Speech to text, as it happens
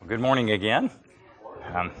Good morning again.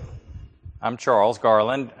 I'm Charles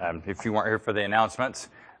Garland. If you weren't here for the announcements,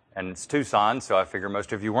 and it's Tucson, so I figure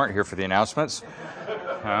most of you weren't here for the announcements.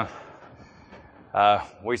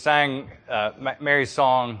 We sang Mary's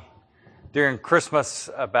song during Christmas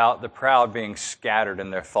about the proud being scattered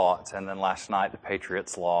in their thoughts, and then last night the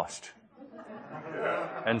patriots lost.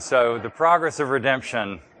 And so the progress of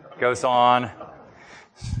redemption goes on.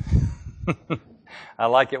 I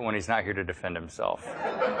like it when he's not here to defend himself.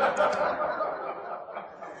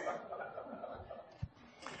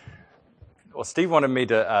 Well, Steve wanted me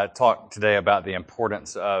to talk today about the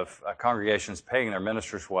importance of congregations paying their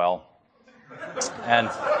ministers well.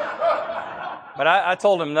 But I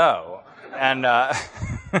told him no. And,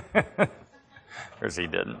 because he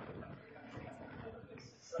didn't.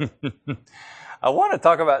 I want to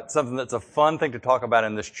talk about something that's a fun thing to talk about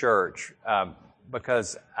in this church,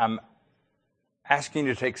 because I'm asking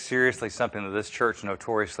you to take seriously something that this church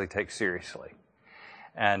notoriously takes seriously,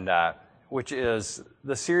 and which is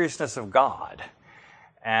the seriousness of God.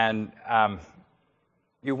 And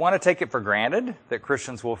you want to take it for granted that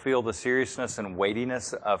Christians will feel the seriousness and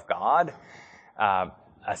weightiness of God, a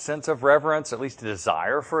sense of reverence, at least a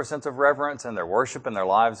desire for a sense of reverence in their worship and their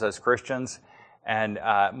lives as Christians. And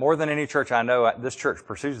more than any church I know, this church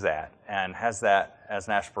pursues that and has that as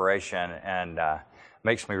an aspiration, and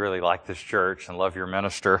makes me really like this church and love your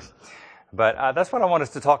minister. But that's what I want us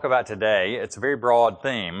to talk about today. It's a very broad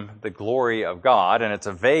theme, the glory of God, and it's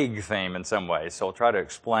a vague theme in some ways, so I'll try to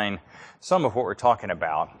explain some of what we're talking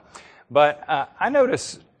about. But I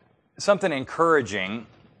notice something encouraging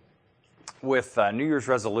with New Year's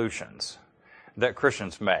resolutions that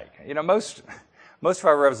Christians make. You know, most of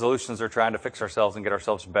our resolutions are trying to fix ourselves and get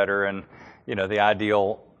ourselves better and, you know, the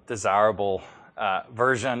ideal, desirable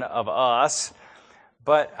version of us.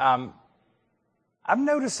 But I've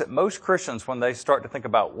noticed that most Christians, when they start to think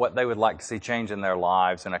about what they would like to see change in their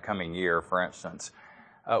lives in a coming year, for instance,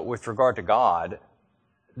 with regard to God,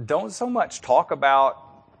 don't so much talk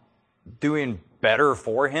about doing better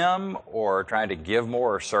for Him or trying to give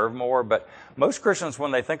more or serve more. But most Christians, when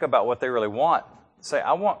they think about what they really want, say,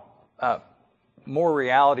 I want more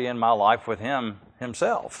reality in my life with Him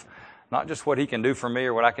Himself. Not just what He can do for me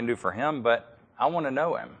or what I can do for Him, but I want to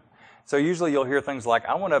know Him. So usually you'll hear things like,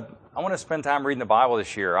 I want to spend time reading the Bible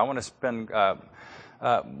this year. I want to spend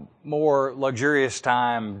more luxurious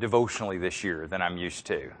time devotionally this year than I'm used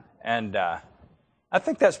to. And I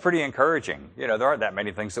think that's pretty encouraging. You know, there aren't that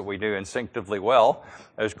many things that we do instinctively well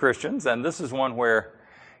as Christians, and this is one where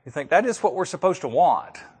you think that is what we're supposed to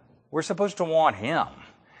want. We're supposed to want Him,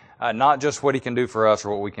 not just what He can do for us or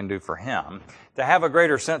what we can do for Him, to have a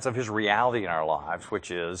greater sense of His reality in our lives,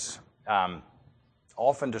 which is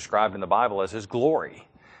often described in the Bible as His glory,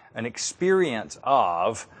 an experience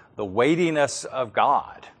of the weightiness of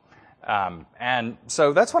God. And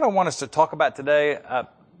so that's what I want us to talk about today,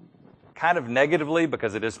 kind of negatively,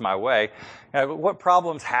 because it is my way. What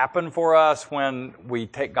problems happen for us when we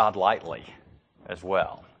take God lightly as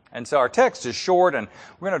well. And so our text is short, and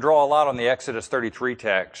we're going to draw a lot on the Exodus 33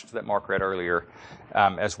 text that Mark read earlier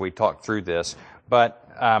as we talk through this. But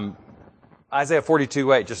Isaiah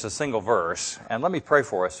 42:8, just a single verse. And let me pray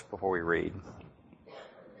for us before we read.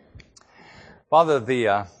 Father,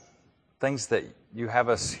 the things that you have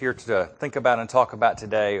us here to think about and talk about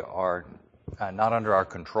today are not under our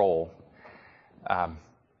control. To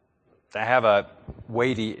have a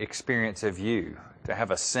weighty experience of you, to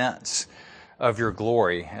have a sense of your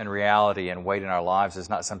glory and reality and weight in our lives is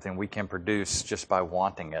not something we can produce just by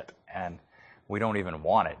wanting it. And we don't even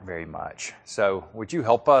want it very much. So would you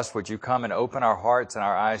help us? Would you come and open our hearts and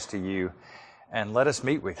our eyes to you and let us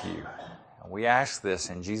meet with you? We ask this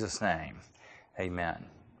in Jesus' name. Amen.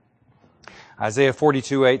 Isaiah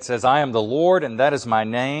 42:8 says, I am the Lord, and that is my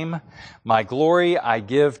name. My glory I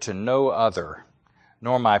give to no other,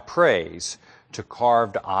 nor my praise to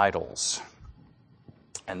carved idols.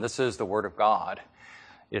 And this is the Word of God.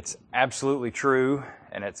 It's absolutely true,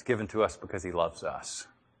 and it's given to us because He loves us.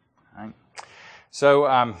 Right?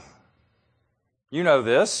 So, you know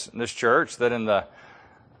this, in this church, that in the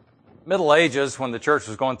Middle Ages, when the church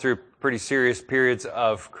was going through pretty serious periods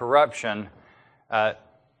of corruption,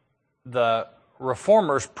 the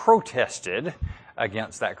reformers protested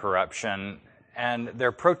against that corruption, and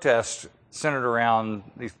their protest centered around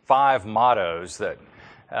these 5 mottos that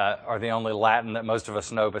are the only Latin that most of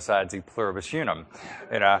us know besides E pluribus unum.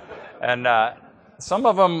 You know, and some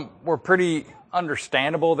of them were pretty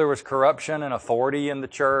understandable. There was corruption and authority in the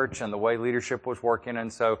church and the way leadership was working,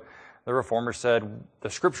 and so the reformers said the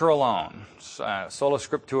Scripture alone, sola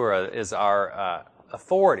Scriptura, is our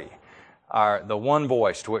authority. the one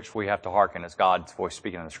voice to which we have to hearken is God's voice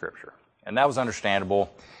speaking in the Scripture. And that was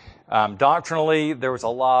understandable. Doctrinally, there was a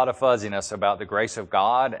lot of fuzziness about the grace of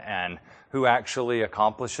God and who actually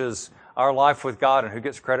accomplishes our life with God and who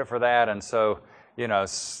gets credit for that. And so,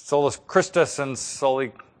 Solus Christus and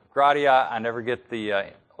Soli Gratia, I never get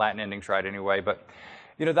the Latin endings right anyway. But,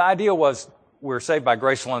 the idea was we're saved by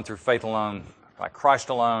grace alone, through faith alone, by Christ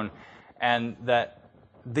alone, and that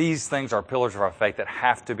these things are pillars of our faith that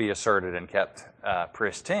have to be asserted and kept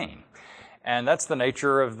pristine. And that's the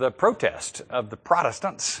nature of the protest of the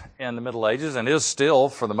Protestants in the Middle Ages, and is still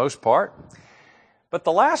for the most part. But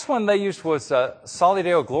the last one they used was Soli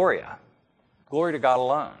Deo Gloria, glory to God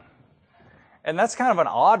alone. And that's kind of an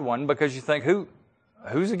odd one because you think,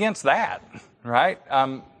 who's against that, right?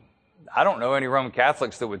 I don't know any Roman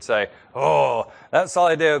Catholics that would say, oh, that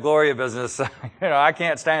Soli Deo Gloria business, I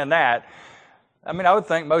can't stand that. I mean, I would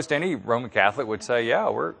think most any Roman Catholic would say, yeah,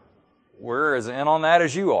 we're as in on that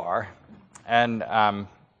as you are. And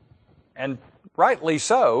rightly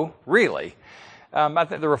so, really. I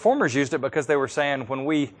think the Reformers used it because they were saying when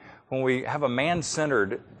we have a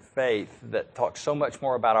man-centered faith that talks so much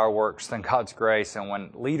more about our works than God's grace, and when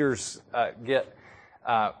leaders get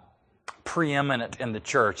preeminent in the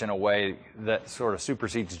church in a way that sort of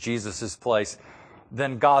supersedes Jesus' place,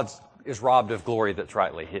 then God is robbed of glory that's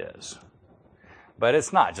rightly His. But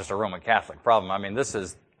it's not just a Roman Catholic problem. I mean, this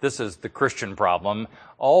is the Christian problem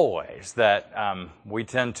always, that we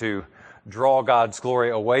tend to draw God's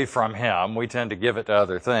glory away from Him. We tend to give it to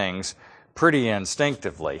other things pretty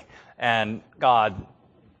instinctively. And God's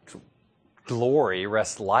glory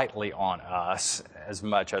rests lightly on us as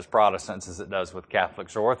much as Protestants as it does with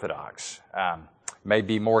Catholics or Orthodox.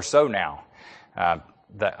 Maybe more so now.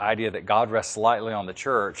 The idea that God rests lightly on the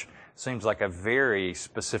church seems like a very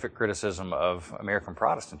specific criticism of American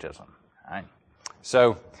Protestantism. Right?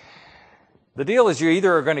 So the deal is you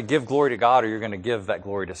either are going to give glory to God or you're going to give that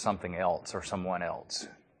glory to something else or someone else.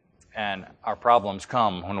 And our problems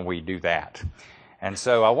come when we do that. And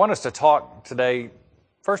so I want us to talk today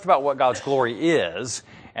first about what God's glory is,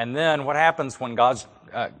 and then what happens when God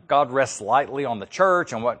rests lightly on the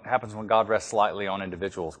church, and what happens when God rests lightly on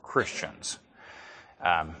individual Christians.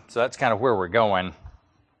 So that's kind of where we're going,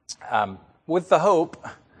 with the hope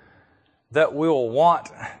that we will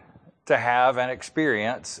want to have and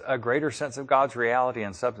experience a greater sense of God's reality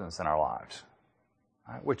and substance in our lives,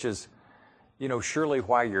 right? Which is, surely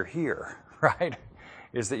why you're here, right?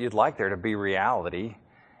 Is that you'd like there to be reality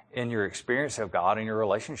in your experience of God and your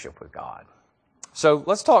relationship with God. So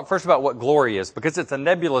let's talk first about what glory is, because it's a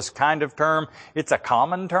nebulous kind of term. It's a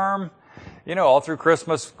common term. All through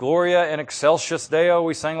Christmas, Gloria in excelsis Deo,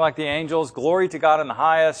 we sing like the angels, glory to God in the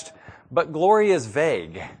highest. But glory is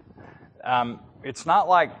vague. It's not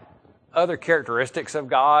like other characteristics of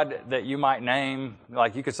God that you might name.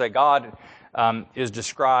 Like you could say God is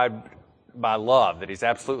described by love, that He's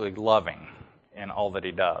absolutely loving in all that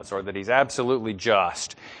He does, or that He's absolutely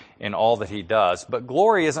just in all that He does. But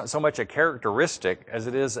glory isn't so much a characteristic as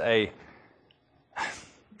it is the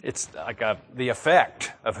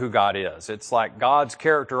effect of who God is. It's like God's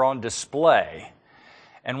character on display.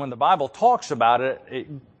 And when the Bible talks about it,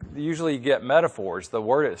 usually you get metaphors. The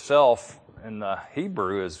word itself in the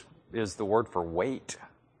Hebrew is the word for weight.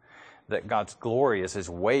 That God's glory is His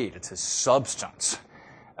weight, it's His substance,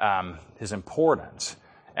 His importance.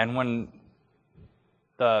 And when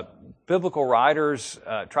the biblical writers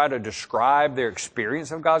try to describe their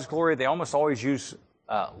experience of God's glory, they almost always use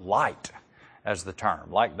light as the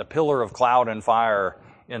term, like the pillar of cloud and fire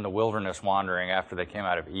in the wilderness wandering after they came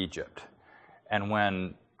out of Egypt. And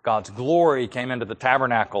when God's glory came into the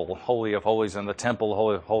tabernacle, Holy of Holies, and the temple,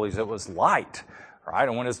 Holy of Holies, it was light, right?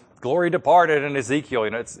 And when His glory departed in Ezekiel,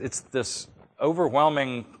 it's this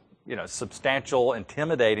overwhelming, substantial,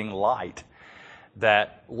 intimidating light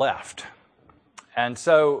that left. And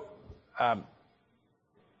so,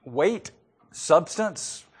 weight,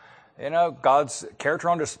 substance, God's character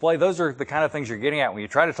on display, those are the kind of things you're getting at when you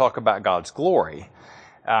try to talk about God's glory.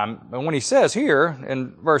 And when He says here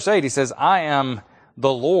in verse 8, He says, I am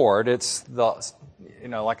the Lord. It's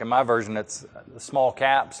like in my version, it's the small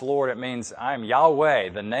caps, Lord. It means I am Yahweh,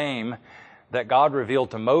 the name that God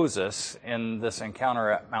revealed to Moses in this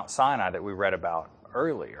encounter at Mount Sinai that we read about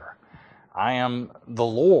earlier. I am the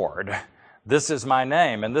Lord. This is my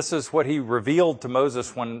name. And this is what He revealed to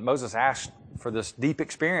Moses when Moses asked for this deep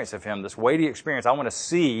experience of Him, this weighty experience. I want to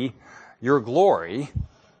see your glory.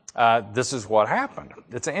 This is what happened.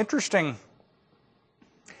 It's an interesting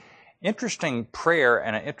prayer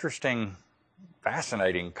and an interesting,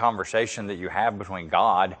 fascinating conversation that you have between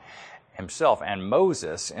God himself and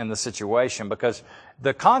Moses in the situation, because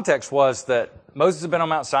the context was that Moses had been on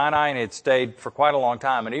Mount Sinai and he had stayed for quite a long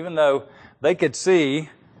time. And even though they could see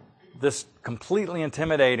this completely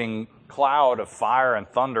intimidating cloud of fire and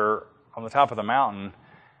thunder on the top of the mountain,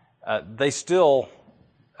 they still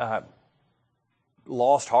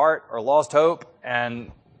lost heart or lost hope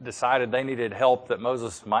and decided they needed help that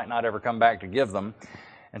Moses might not ever come back to give them.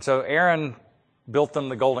 And so Aaron built them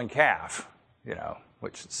the golden calf,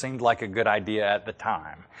 which seemed like a good idea at the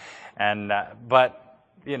time. And but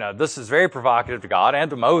this is very provocative to God and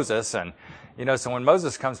to Moses. And so when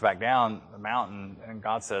Moses comes back down the mountain and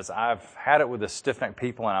God says, "I've had it with this stiff-necked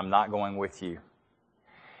people and I'm not going with you."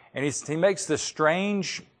 And he makes this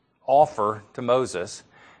strange offer to Moses.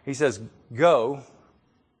 He says, "Go,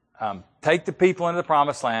 take the people into the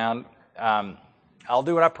promised land. I'll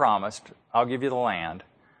do what I promised. I'll give you the land,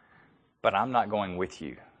 but I'm not going with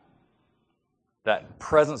you." That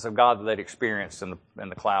presence of God that they'd experienced in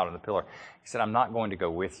the cloud and the pillar. He said, "I'm not going to go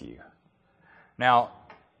with you." Now,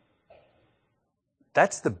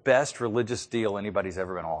 that's the best religious deal anybody's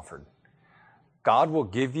ever been offered. God will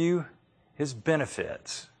give you His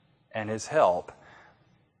benefits and His help,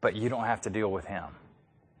 but you don't have to deal with Him.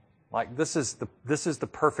 Like, this is the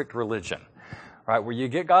perfect religion, right? Where you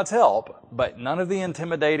get God's help, but none of the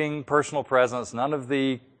intimidating personal presence, none of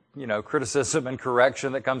the criticism and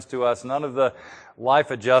correction that comes to us, none of the life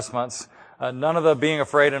adjustments, none of the being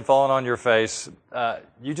afraid and falling on your face.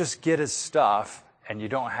 You just get His stuff, and you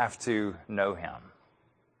don't have to know Him.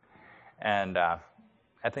 And I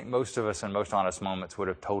think most of us in most honest moments would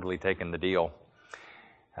have totally taken the deal.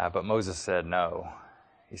 But Moses said no.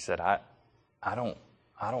 He said, I don't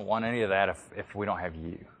want any of that if we don't have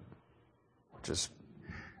you, which is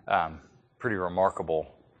pretty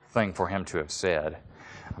remarkable thing for him to have said.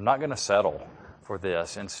 I'm not going to settle for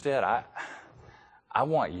this. Instead, I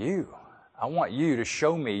want you. I want you to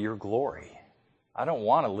show me your glory. I don't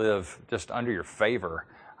want to live just under your favor.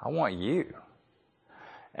 I want you.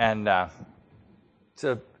 And it's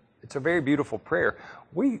a very beautiful prayer.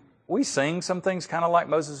 We sing some things kind of like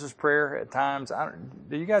Moses' prayer at times.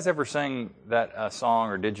 Do you guys ever sing that song,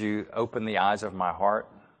 or did you open the eyes of my heart?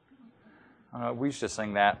 We used to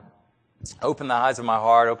sing that. Open the eyes of my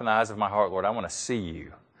heart, Lord. I want to see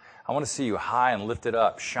you. I want to see you high and lifted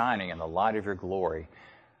up, shining in the light of your glory.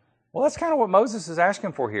 Well, that's kind of what Moses is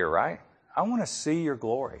asking for here, right? I want to see your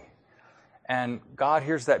glory. And God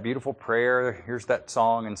hears that beautiful prayer, hears that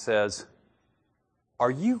song, and says,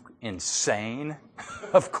 "Are you insane?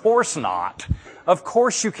 Of course not. Of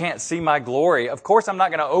course you can't see my glory. Of course I'm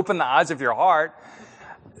not going to open the eyes of your heart.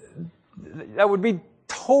 That would be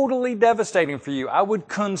totally devastating for you. I would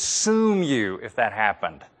consume you if that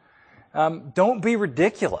happened. Don't be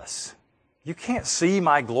ridiculous. You can't see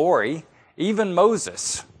my glory." Even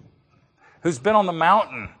Moses, who's been on the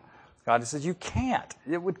mountain, God says, you can't.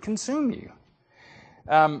 It would consume you.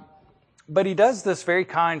 But he does this very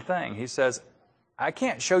kind thing. He says, I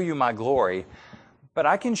can't show you my glory, but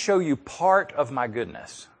I can show you part of my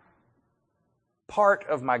goodness. Part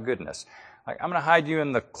of my goodness. Like, I'm going to hide you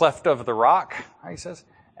in the cleft of the rock, he says,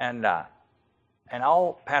 and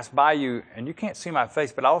I'll pass by you, and you can't see my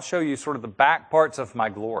face, but I'll show you sort of the back parts of my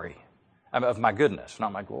glory, of my goodness,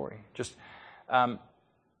 not my glory. Just,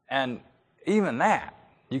 and even that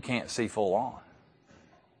you can't see full on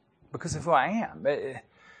because of who I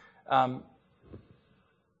am.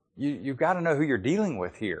 You've got to know who you're dealing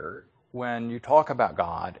with here when you talk about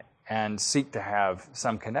God and seek to have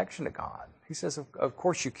some connection to God. He says, of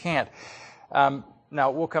course you can't.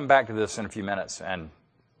 Now, we'll come back to this in a few minutes and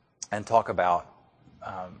talk about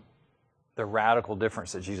the radical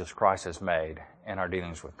difference that Jesus Christ has made in our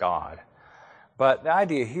dealings with God. But the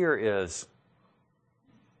idea here is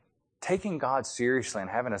taking God seriously and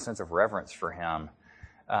having a sense of reverence for Him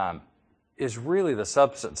is really the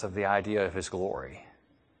substance of the idea of His glory.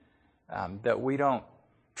 That we don't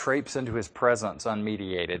traipse into His presence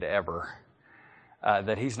unmediated ever.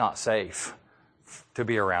 That He's not safe to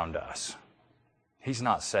be around us. He's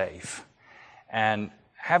not safe. And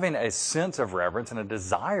having a sense of reverence and a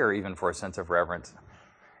desire even for a sense of reverence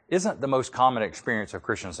isn't the most common experience of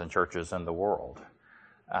Christians and churches in the world.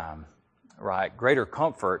 Right? Greater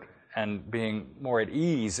comfort and being more at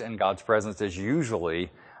ease in God's presence is usually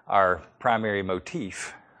our primary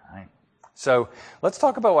motif. Right? So let's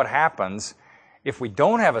talk about what happens if we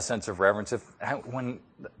don't have a sense of reverence,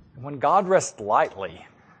 when God rests lightly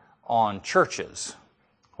on churches,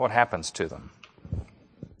 what happens to them?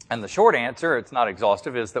 And the short answer, it's not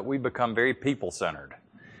exhaustive, is that we become very people-centered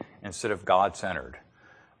instead of God-centered.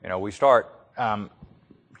 We start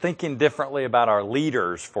thinking differently about our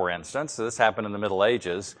leaders, for instance. So this happened in the Middle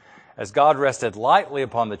Ages. as God rested lightly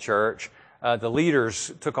upon the church, the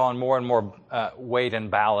leaders took on more and more weight and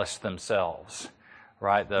ballast themselves,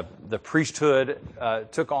 right? The priesthood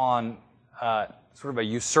took on sort of a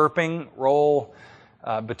usurping role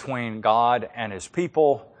between God and his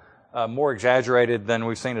people, more exaggerated than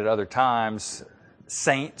we've seen at other times.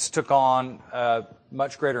 Saints took on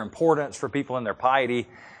much greater importance for people in their piety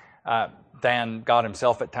than God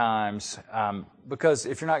himself at times, because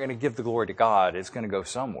if you're not going to give the glory to God, it's going to go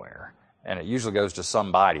somewhere, and it usually goes to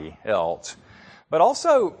somebody else. But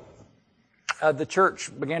also, the church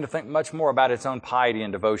began to think much more about its own piety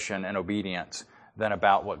and devotion and obedience than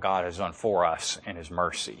about what God has done for us in his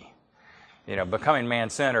mercy. You know, becoming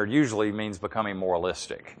man-centered usually means becoming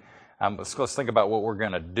moralistic. Let's think about what we're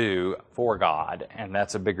going to do for God, and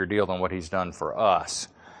that's a bigger deal than what he's done for us.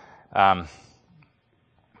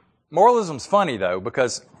 Moralism's funny, though,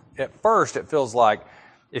 because at first it feels like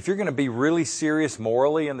if you're going to be really serious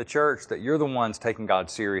morally in the church, that you're the ones taking God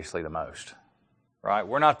seriously the most, right?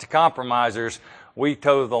 We're not the compromisers. We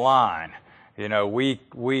toe the line. You know,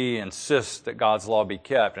 we insist that God's law be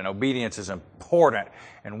kept, and obedience is important,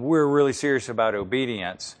 and we're really serious about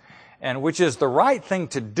obedience, and which is the right thing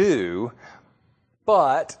to do,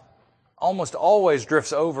 but almost always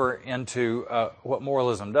drifts over into what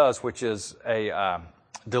moralism does, which is a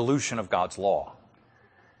dilution of God's law,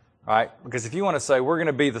 right? Because if you want to say we're going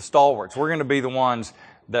to be the stalwarts, we're going to be the ones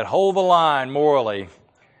that hold the line morally,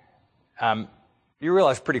 you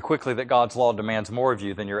realize pretty quickly that God's law demands more of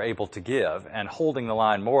you than you're able to give, and holding the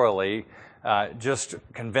line morally just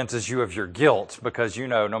convinces you of your guilt, because you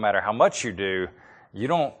know no matter how much you do,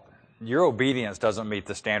 your obedience doesn't meet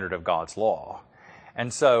the standard of God's law.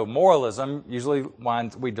 And so moralism usually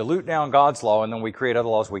we dilute down God's law and then we create other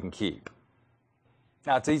laws we can keep.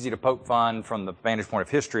 Now, it's easy to poke fun from the vantage point of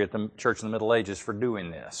history at the church in the Middle Ages for doing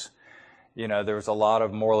this. You know, there was a lot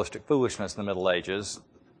of moralistic foolishness in the Middle Ages,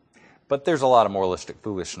 but there's a lot of moralistic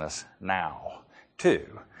foolishness now,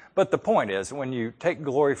 too. But the point is, when you take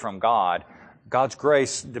glory from God, God's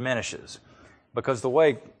grace diminishes. Because the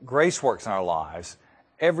way grace works in our lives,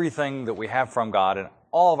 everything that we have from God and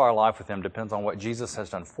all of our life with him depends on what Jesus has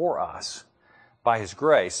done for us by his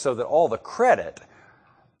grace, so that all the credit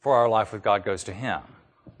for our life with God goes to him.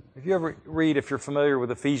 If you're familiar with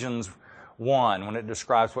Ephesians 1, when it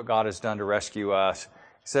describes what God has done to rescue us,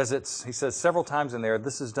 he says several times in there,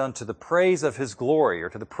 this is done to the praise of his glory, or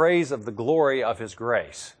to the praise of the glory of his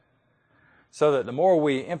grace. So that the more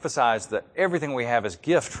we emphasize that everything we have is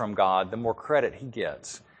gift from God, the more credit he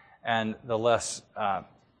gets, and the less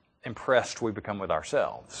impressed we become with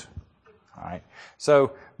ourselves. All right.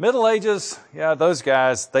 So Middle Ages, yeah, those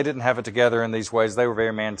guys, they didn't have it together in these ways. They were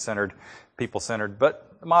very man-centered, people-centered.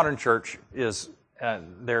 But the modern church is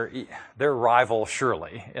their rival,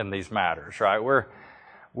 surely, in these matters, right?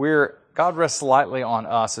 God rests lightly on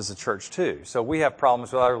us as a church, too. So we have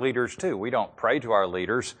problems with our leaders, too. We don't pray to our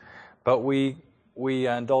leaders, but we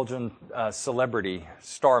indulge in celebrity,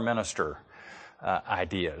 star minister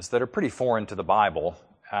ideas that are pretty foreign to the Bible,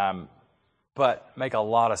 but make a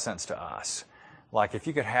lot of sense to us. Like if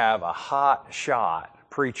you could have a hot shot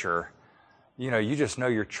preacher, you just know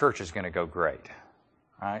your church is going to go great,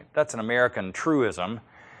 right? That's an American truism.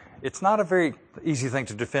 It's not a very easy thing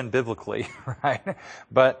to defend biblically, right?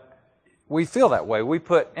 But we feel that way. We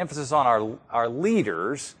put emphasis on our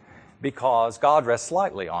leaders because God rests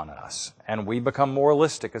lightly on us, and we become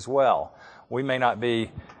moralistic as well. We may not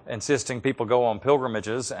be insisting people go on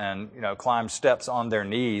pilgrimages and climb steps on their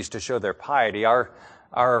knees to show their piety. Our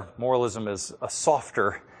moralism is a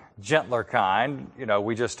softer, gentler kind.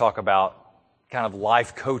 We just talk about kind of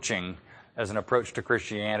life coaching as an approach to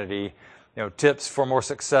Christianity. Tips for more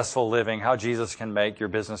successful living, how Jesus can make your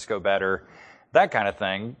business go better, that kind of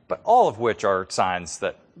thing. But all of which are signs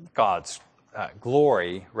that God's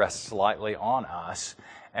glory rests lightly on us,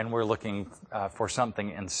 and we're looking for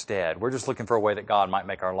something instead. We're just looking for a way that God might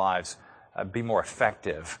make our lives be more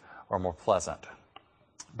effective or more pleasant,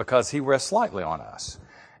 because he rests lightly on us.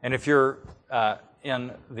 And if you're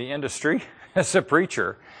in the industry as a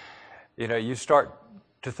preacher, you start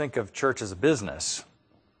to think of church as a business,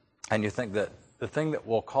 and you think that the thing that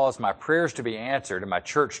will cause my prayers to be answered and my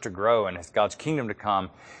church to grow and God's kingdom to come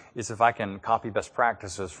is if I can copy best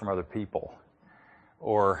practices from other people,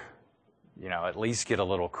 or at least get a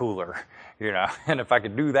little cooler, and if I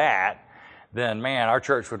could do that, then man, our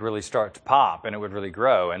church would really start to pop and it would really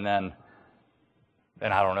grow. And then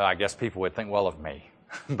I don't know, I guess people would think well of me.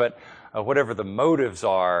 But whatever the motives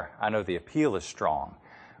are, I know the appeal is strong.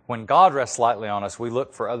 When God rests lightly on us, we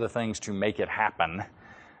look for other things to make it happen.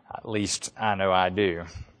 At least I know I do.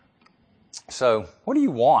 So what do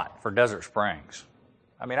you want for Desert Springs?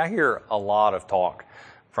 I mean, I hear a lot of talk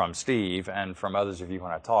from Steve and from others of you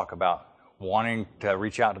when I talk about wanting to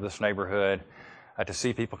reach out to this neighborhood, to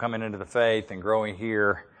see people coming into the faith and growing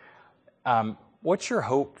here. What's your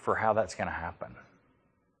hope for how that's going to happen?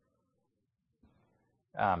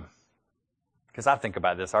 Because I think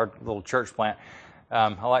about this, our little church plant.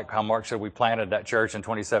 I like how Mark said we planted that church in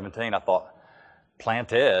 2017. I thought,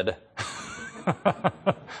 planted?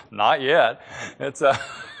 Not yet. It's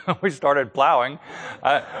we started plowing.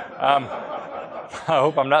 I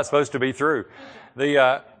hope I'm not supposed to be through.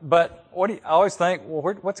 But I always think,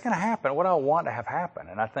 well, what's going to happen? What do I want to have happen?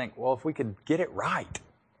 And I think, well, if we could get it right,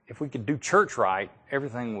 if we could do church right,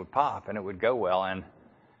 everything would pop and it would go well. And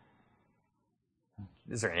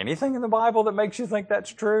is there anything in the Bible that makes you think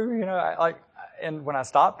that's true? You know, and when I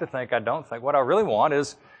stop to think, I don't think. What I really want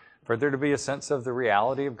is for there to be a sense of the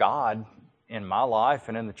reality of God in my life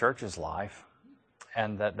and in the church's life,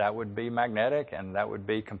 and that would be magnetic and that would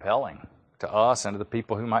be compelling to us and to the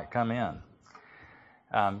people who might come in.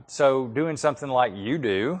 So doing something like you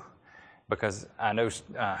do, because I know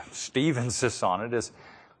Steve insists on it, is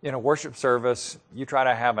in a worship service, you try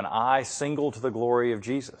to have an eye single to the glory of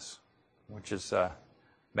Jesus, which is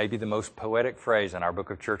maybe the most poetic phrase in our book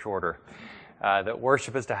of church order. That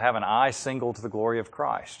worship is to have an eye single to the glory of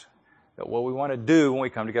Christ. That what we want to do when we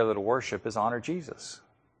come together to worship is honor Jesus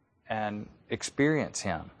and experience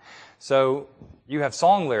Him. So you have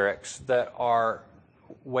song lyrics that are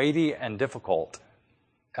weighty and difficult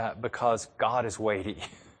because God is weighty.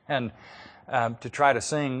 And to try to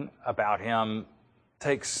sing about Him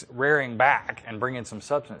takes rearing back and bringing some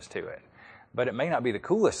substance to it. But it may not be the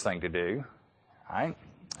coolest thing to do, right?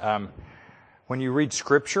 When you read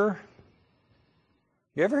Scripture,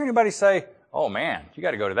 you ever hear anybody say, oh man, you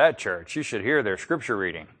got to go to that church. You should hear their Scripture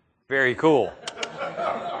reading. Very cool.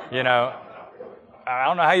 You know, I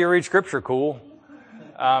don't know how you read Scripture cool.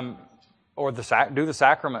 Or do the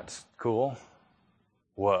sacraments cool.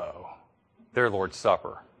 Whoa. Their Lord's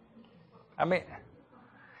Supper. I mean,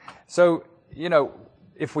 so, you know,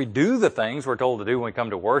 if we do the things we're told to do when we come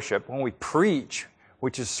to worship, when we preach,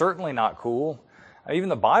 which is certainly not cool. Even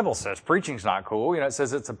the Bible says preaching's not cool. You know, it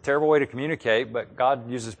says it's a terrible way to communicate, but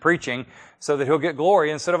God uses preaching so that He'll get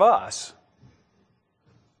glory instead of us.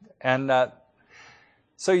 And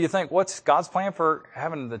so you think, what's God's plan for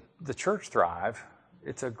having the church thrive?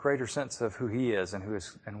 It's a greater sense of who He is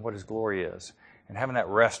and what His glory is, and having that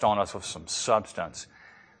rest on us with some substance.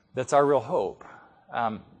 That's our real hope,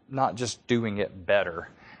 not just doing it better.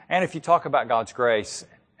 And if you talk about God's grace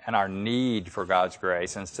and our need for God's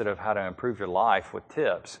grace instead of how to improve your life with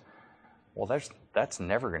tips, well, that's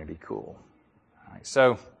never going to be cool. All right,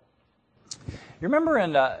 so you remember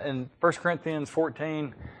in 1 Corinthians 14,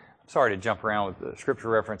 I'm sorry to jump around with the scripture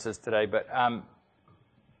references today, but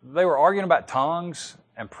they were arguing about tongues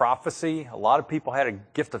and prophecy. A lot of people had a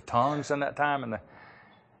gift of tongues in that time,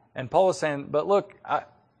 and Paul was saying, but look,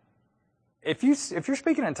 if you're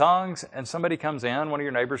speaking in tongues and somebody comes in, one of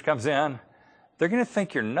your neighbors comes in, they're going to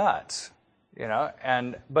think you're nuts, you know.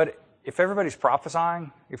 But if everybody's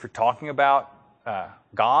prophesying, if you're talking about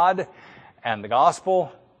God and the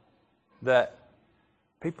gospel, that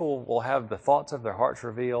people will have the thoughts of their hearts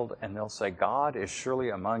revealed, and they'll say, God is surely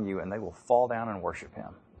among you, and they will fall down and worship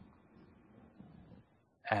Him.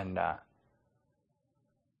 And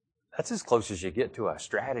that's as close as you get to a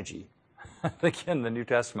strategy, I think, in the New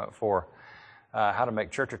Testament for how to make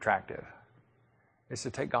church attractive, is to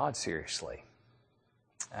take God seriously.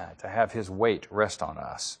 To have His weight rest on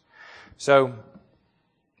us. So,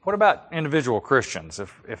 what about individual Christians?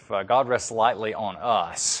 If God rests lightly on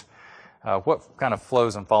us, what kind of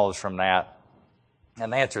flows and follows from that?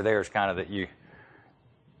 And the answer there is kind of that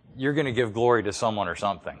you're going to give glory to someone or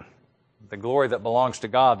something. The glory that belongs to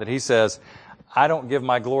God, that He says, I don't give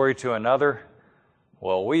my glory to another.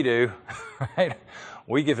 Well, we do, right?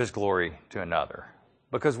 We give His glory to another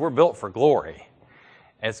because we're built for glory.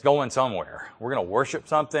 It's going somewhere. We're going to worship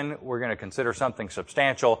something. We're going to consider something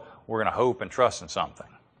substantial. We're going to hope and trust in something.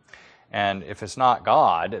 And if it's not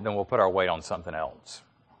God, then we'll put our weight on something else.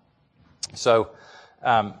 So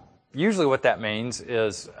usually what that means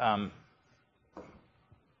is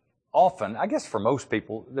often, I guess for most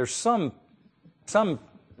people, there's some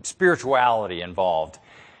spirituality involved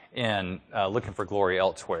in looking for glory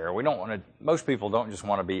elsewhere. Most people don't just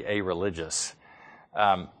want to be a-religious.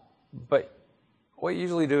 But what you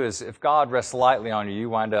usually do is, if God rests lightly on you, you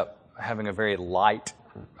wind up having a very light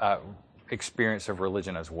experience of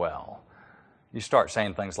religion as well. You start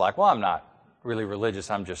saying things like, well, I'm not really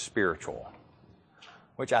religious, I'm just spiritual.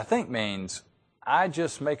 Which I think means I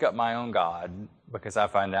just make up my own God because I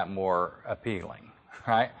find that more appealing,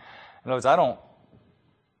 right? In other words,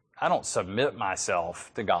 I don't submit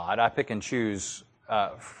myself to God. I pick and choose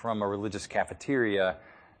from a religious cafeteria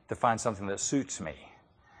to find something that suits me.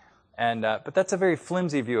 And but that's a very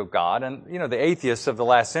flimsy view of God. And the atheists of the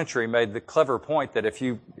last century made the clever point that if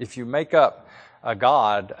you make up a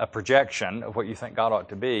God, a projection of what you think God ought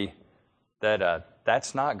to be,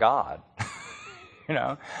 that's not God.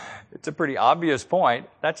 It's a pretty obvious point.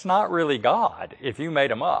 That's not really God if you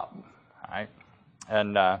made him up, right?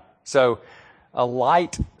 And so a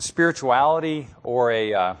light spirituality,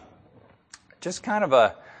 or just kind of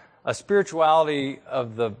a spirituality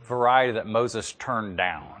of the variety that Moses turned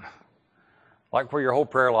down, like where your whole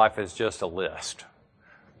prayer life is just a list.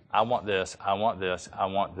 I want this, I want this, I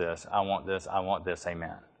want this, I want this, I want this,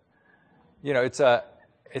 amen.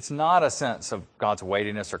 It's not a sense of God's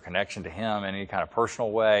weightiness or connection to him in any kind of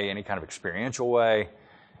personal way, any kind of experiential way,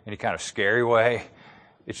 any kind of scary way.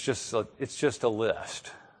 It's just a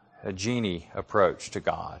list, a genie approach to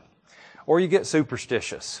God. Or you get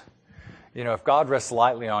superstitious. If God rests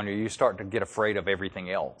lightly on you, you start to get afraid of everything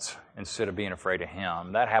else instead of being afraid of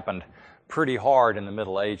him. That happened pretty hard in the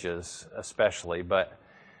Middle Ages, especially, but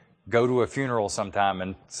go to a funeral sometime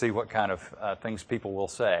and see what kind of things people will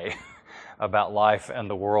say about life and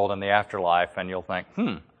the world and the afterlife, and you'll think,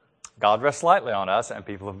 God rests lightly on us, and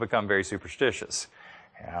people have become very superstitious.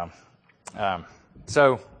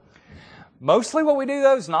 So mostly what we do,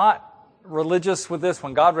 though, is not religious with this.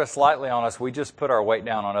 When God rests lightly on us, we just put our weight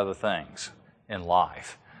down on other things in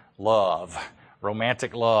life. Love,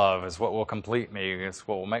 romantic love is what will complete me. It's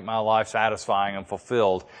what will make my life satisfying and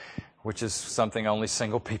fulfilled, which is something only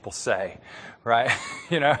single people say, right?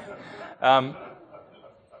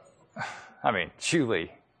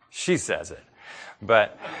 Julie, she says it.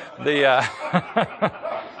 But but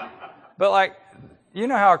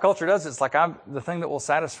how our culture does it. It's like the thing that will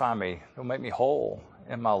satisfy me, that will make me whole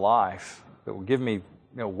in my life, that will give me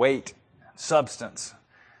weight, substance,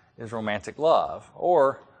 is romantic love.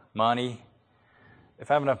 Or money. If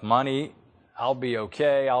I have enough money, I'll be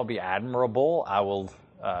okay. I'll be admirable. I will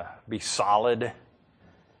be solid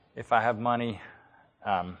if I have money,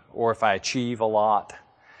 or if I achieve a lot.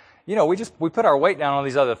 We put our weight down on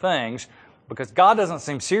these other things because God doesn't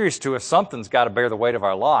seem serious to us. Something's got to bear the weight of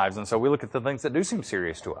our lives. And so we look at the things that do seem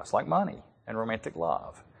serious to us, like money and romantic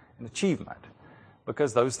love and achievement,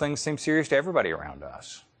 because those things seem serious to everybody around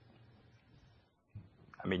us.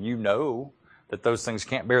 That those things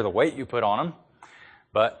can't bear the weight you put on them,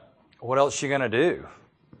 but what else are you going to do?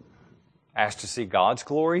 Ask to see God's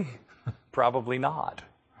glory? Probably not.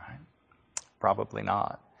 Right? Probably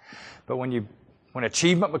not. But when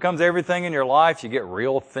achievement becomes everything in your life, you get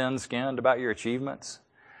real thin-skinned about your achievements.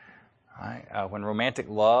 Right? When romantic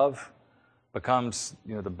love becomes,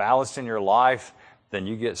 the ballast in your life, then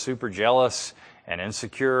you get super jealous and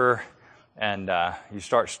insecure, and you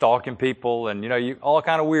start stalking people, and all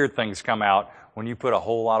kind of weird things come out when you put a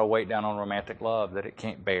whole lot of weight down on romantic love that it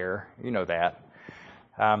can't bear. You know that.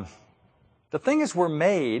 The thing is, we're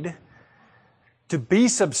made to be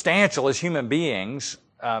substantial as human beings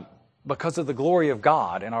because of the glory of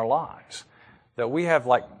God in our lives. That we have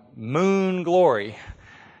like moon glory.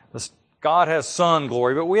 God has sun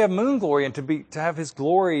glory, but we have moon glory, and to have his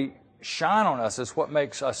glory shine on us is what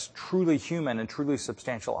makes us truly human and truly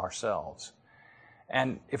substantial ourselves.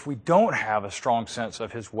 And if we don't have a strong sense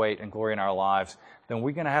of his weight and glory in our lives, then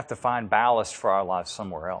we're going to have to find ballast for our lives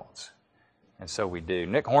somewhere else. And so we do.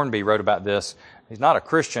 Nick Hornby wrote about this. He's not a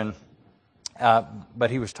Christian, but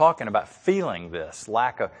he was talking about feeling this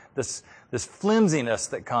lack of this flimsiness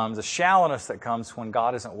that comes, the shallowness that comes when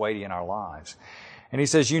God isn't weighty in our lives. And he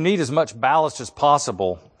says, you need as much ballast as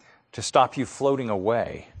possible to stop you floating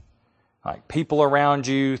away. Like people around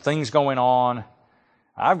you, things going on.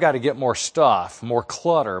 I've got to get more stuff, more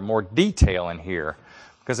clutter, more detail in here,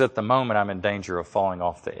 because at the moment I'm in danger of falling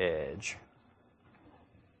off the edge.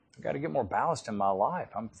 I've got to get more ballast in my life.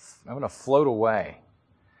 I'm going to float away.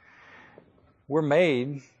 We're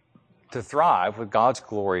made to thrive with God's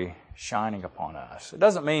glory shining upon us. It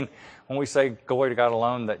doesn't mean when we say glory to God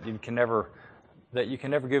alone that you can never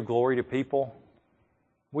give glory to people.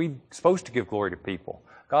 We're supposed to give glory to people.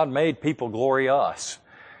 God made people glory us,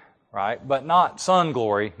 right? But not sun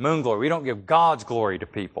glory, moon glory. We don't give God's glory to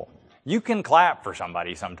people. You can clap for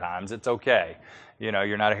somebody sometimes. It's okay.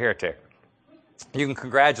 You're not a heretic. You can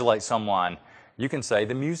congratulate someone. You can say,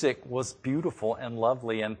 the music was beautiful and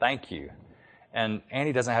lovely and thank you. And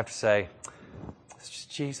Annie doesn't have to say, it's just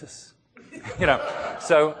Jesus.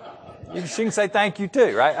 So she can say thank you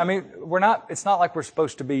too, right? It's not like we're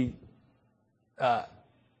supposed to be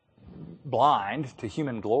blind to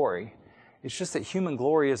human glory. It's just that human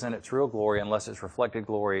glory isn't its real glory unless it's reflected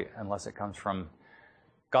glory, unless it comes from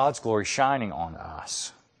God's glory shining on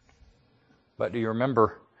us. But do you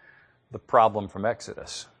remember the problem from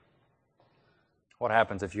Exodus? What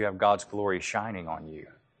happens if you have God's glory shining on you?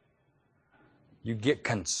 You get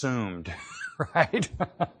consumed, right?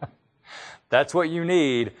 That's what you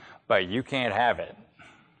need, but you can't have it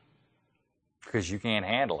because you can't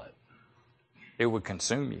handle it. It would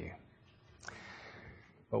consume you.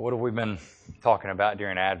 But what have we been talking about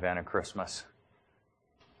during Advent and Christmas?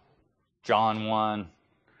 John 1,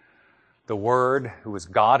 the Word, who was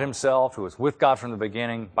God himself, who was with God from the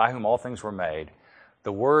beginning, by whom all things were made.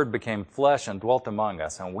 The Word became flesh and dwelt among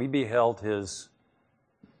us, and we beheld his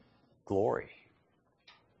glory.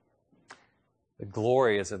 The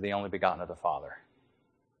glory is of the only begotten of the Father.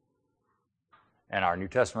 And our New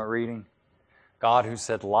Testament reading, God who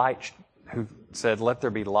said, let there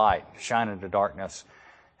be light, shine into darkness,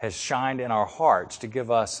 has shined in our hearts to give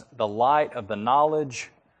us the light of the knowledge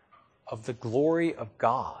of the glory of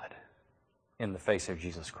God in the face of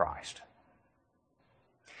Jesus Christ.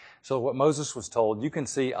 So what Moses was told, you can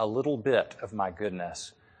see a little bit of my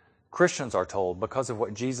goodness. Christians are told, because of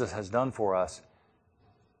what Jesus has done for us,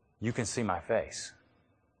 you can see my face.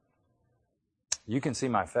 You can see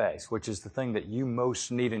my face, which is the thing that you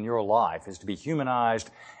most need in your life, is to be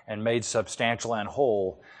humanized and made substantial and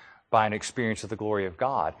whole by an experience of the glory of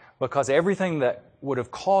God. Because everything that would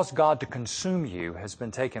have caused God to consume you has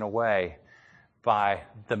been taken away by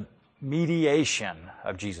the mediation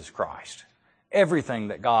of Jesus Christ. Everything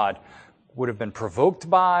that God would have been provoked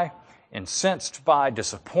by, incensed by,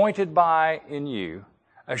 disappointed by in you,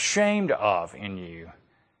 ashamed of in you,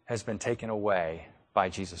 has been taken away by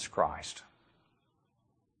Jesus Christ.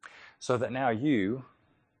 So that now you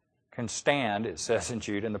can stand, it says in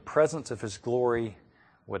Jude, in the presence of his glory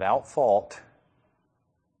without fault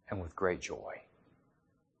and with great joy.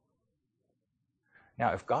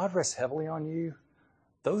 Now, if God rests heavily on you,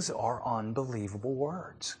 those are unbelievable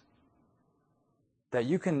words. That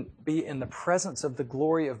you can be in the presence of the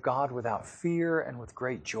glory of God without fear and with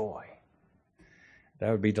great joy.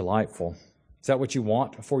 That would be delightful. Is that what you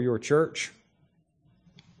want for your church?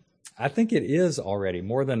 I think it is already,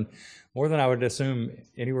 more than I would assume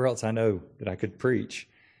anywhere else I know that I could preach,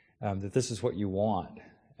 that this is what you want.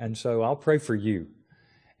 And so I'll pray for you.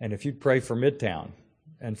 And if you'd pray for Midtown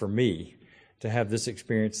and for me to have this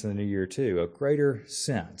experience in the new year too, a greater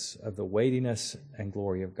sense of the weightiness and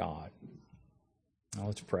glory of God. Now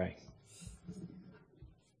let's pray.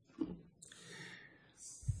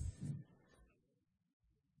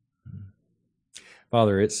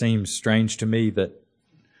 Father, it seems strange to me that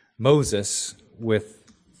Moses, with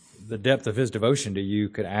the depth of his devotion to you,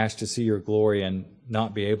 could ask to see your glory and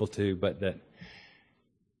not be able to, but that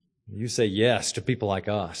you say yes to people like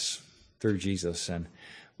us through Jesus. And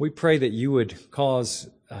we pray that you would cause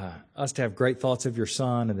us to have great thoughts of your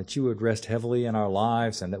Son, and that you would rest heavily in our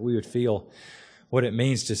lives, and that we would feel what it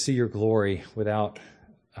means to see your glory without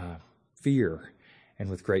fear and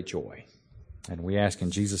with great joy. And we ask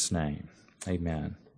in Jesus' name, amen.